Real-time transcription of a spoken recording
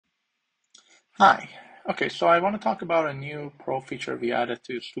Hi. Okay, so I want to talk about a new pro feature we added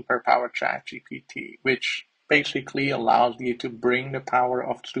to Superpower ChatGPT, which basically allows you to bring the power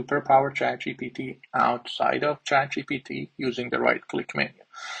of Superpower ChatGPT outside of ChatGPT using the right-click menu.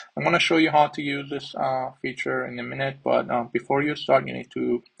 I'm going to show you how to use this feature in a minute, but before you start, you need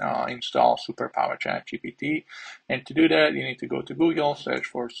to install Superpower ChatGPT. And to do that, you need to go to Google, search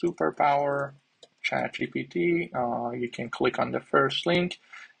for Superpower ChatGPT. You can click on the first link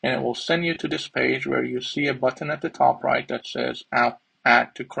and it will send you to this page where you see a button at the top right that says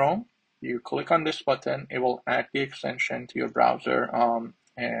Add to Chrome. You click on this button, it will add the extension to your browser.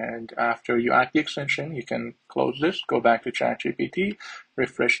 And after you add the extension, you can close this, go back to ChatGPT,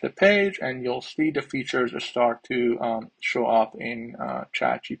 refresh the page, and you'll see the features start to show up in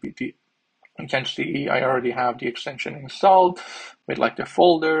ChatGPT. You can see I already have the extension installed with like the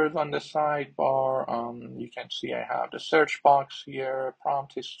folders on the sidebar. You can see I have the search box here,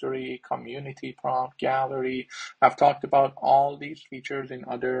 prompt history, community prompt, gallery. I've talked about all these features in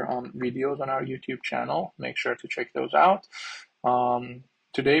other videos on our YouTube channel. Make sure to check those out.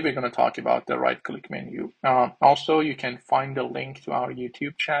 Today we're going to talk about the right-click menu. Also, you can find the link to our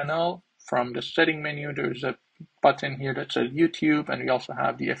YouTube channel from the setting menu. There's a button here that says YouTube, and we also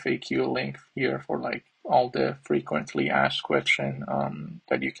have the FAQ link here for like all the frequently asked question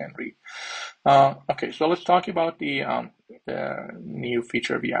that you can read. Okay, so let's talk about the new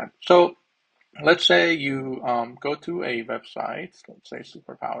feature we add. So let's say you go to a website, let's say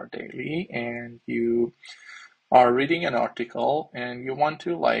Superpower Daily, and you are reading an article and you want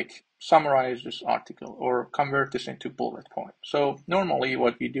to like summarize this article or convert this into bullet points. So normally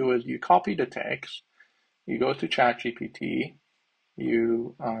what we do is you copy the text, you go to ChatGPT,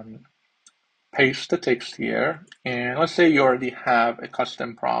 you paste the text here, and let's say you already have a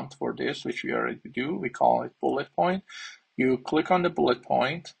custom prompt for this, which we already do. We call it bullet point. You click on the bullet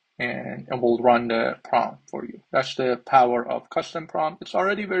point and it will run the prompt for you. That's the power of custom prompt. It's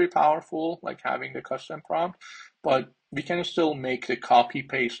already very powerful, like having the custom prompt, but we can still make the copy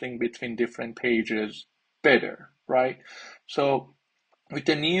pasting between different pages better, right? So with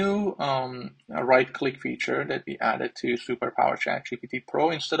the new right-click feature that we added to Superpower ChatGPT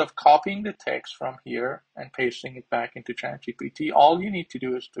Pro, instead of copying the text from here and pasting it back into ChatGPT, all you need to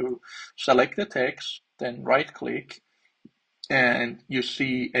do is to select the text, then right-click, and you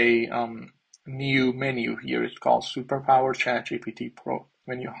see a new menu here. It's called Superpower ChatGPT Pro.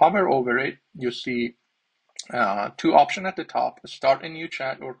 When you hover over it, you see two options at the top: start a new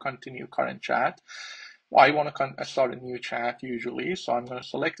chat or continue current chat. I want to start a new chat usually, so I'm going to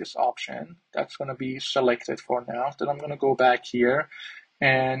select this option. That's going to be selected for now. Then I'm going to go back here,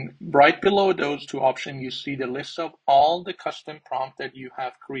 and right below those two options, you see the list of all the custom prompt that you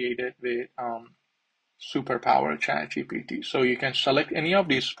have created with Superpower ChatGPT. So you can select any of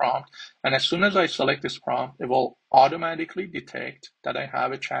these prompts, and as soon as I select this prompt, it will automatically detect that I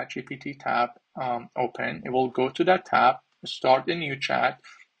have a ChatGPT tab open. It will go to that tab, start a new chat,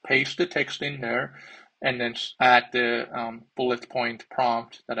 paste the text in there, and then add the bullet point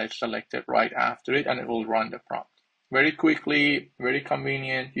prompt that I selected right after it, and it will run the prompt. Very quickly, very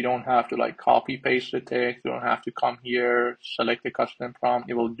convenient. You don't have to like copy paste the text. You don't have to come here, select a custom prompt.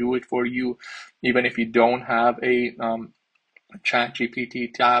 It will do it for you. Even if you don't have a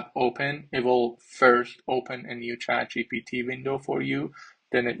ChatGPT tab open, it will first open a new ChatGPT window for you.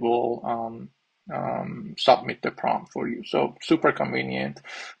 Then it will submit the prompt for you. So super convenient.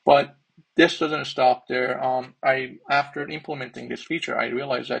 But this doesn't stop there. After implementing this feature, I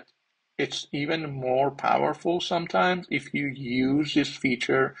realized that it's even more powerful sometimes if you use this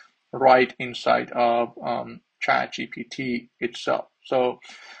feature right inside of ChatGPT itself. So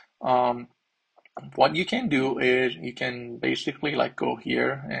um, what you can do is you can basically like go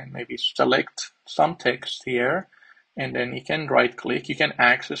here and maybe select some text here, and then you can right click. You can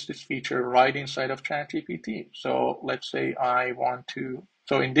access this feature right inside of ChatGPT. So let's say I want to,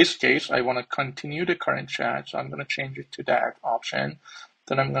 so in this case, I want to continue the current chat. So I'm going to change it to that option.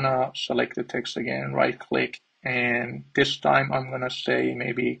 Then I'm going to select the text again, right click, and this time I'm going to say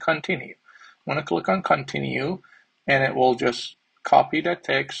maybe continue. I'm going to click on continue, and it will just copy the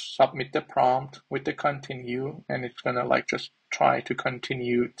text, submit the prompt with the continue, and it's gonna like just try to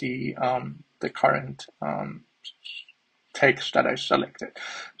continue the current text that I selected.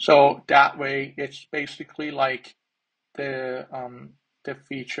 So that way, it's basically like the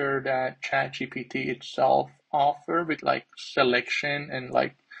feature that ChatGPT itself offer with like selection and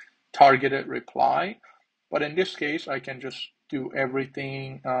like targeted reply. But in this case, I can just do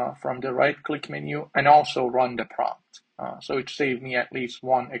everything from the right click menu and also run the prompt. So it saved me at least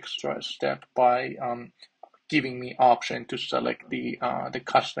one extra step by giving me option to select the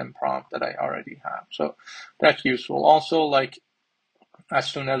custom prompt that I already have. So that's useful. Also, like as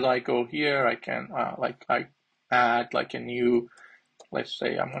soon as I go here, I can I add like a new, let's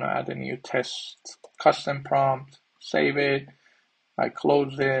say I'm gonna add a new test custom prompt, save it. I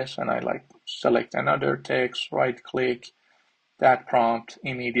close this and I like select another text, right click. That prompt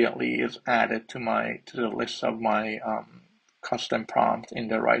immediately is added to the list of my custom prompt in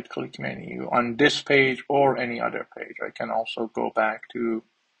the right click menu on this page or any other page. I can also go back to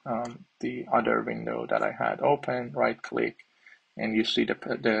the other window that I had open, right click, and you see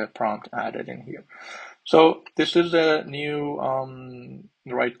the prompt added in here. So this is a new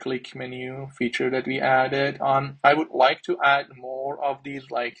right click menu feature that we added. I would like to add more of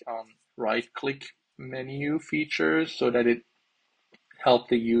these like right click menu features so that it help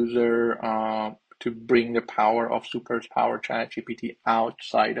the user to bring the power of Superpower ChatGPT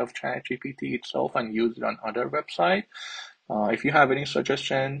outside of ChatGPT itself and use it on other websites. If you have any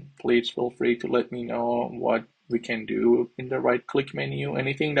suggestion, please feel free to let me know what we can do in the right click menu.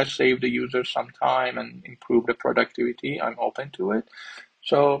 Anything that save the user some time and improve the productivity, I'm open to it.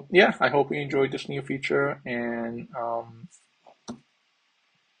 So yeah, I hope you enjoyed this new feature and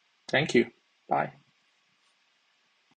thank you. Bye.